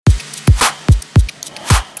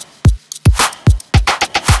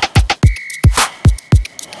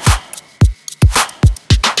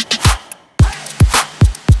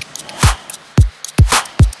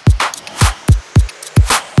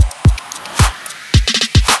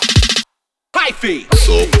Hifee.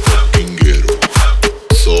 Sou twerkingueiro,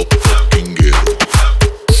 sou twerkingueiro,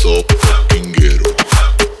 sou twerkingueiro,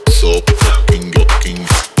 sou twerking,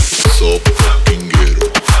 sou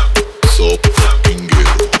twerkingueiro, sou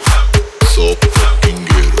twerkingueiro, sou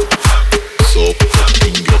twerkingueiro, sou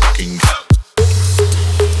twerking.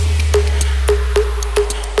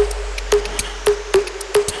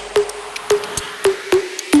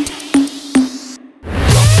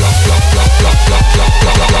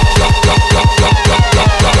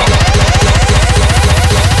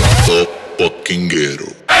 Twerkingueiro.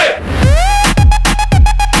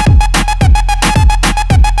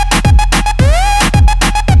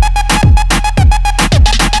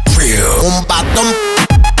 Moombahton.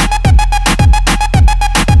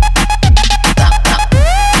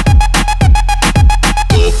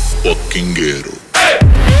 Twerkingueiro.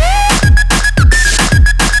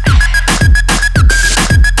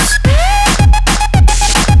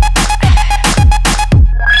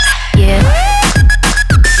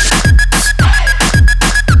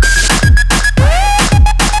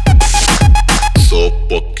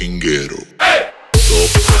 Twerkingueiro, sou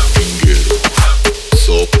twerkingueiro,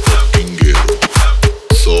 sou twerkingueiro,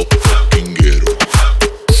 sou twerkingueiro,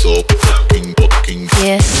 sou twerking,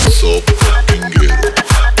 sou twerkingueiro,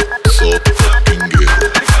 sou twerkingueiro,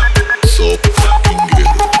 sou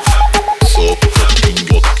twerkingueiro, sou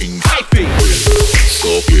twerking, Hifee.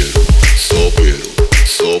 sou gueiro, sou gueiro,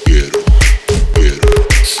 sou gueiro,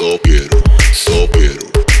 sou gueiro, sou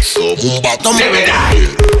gueiro, sou Moombahton.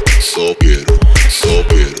 sou gueiro, sou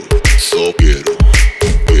gueiro, sou gueiro,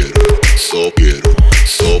 sou gueiro,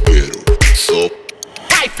 sou gueiro, sou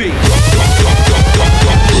Hifee.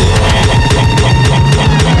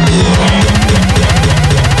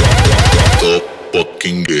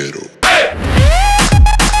 twerkingueiro.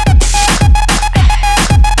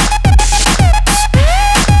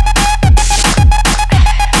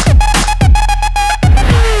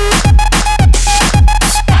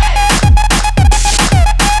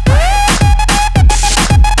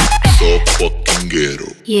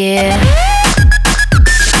 Twerkingueiro. Yeah.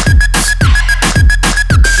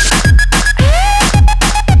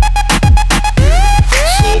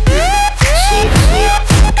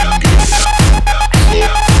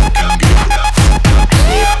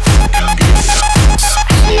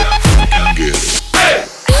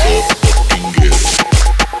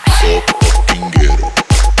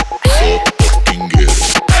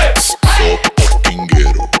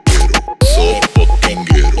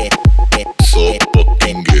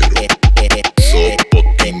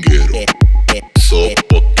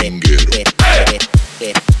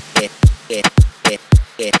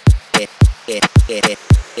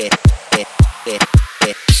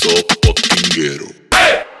 Sou twerkingueiro.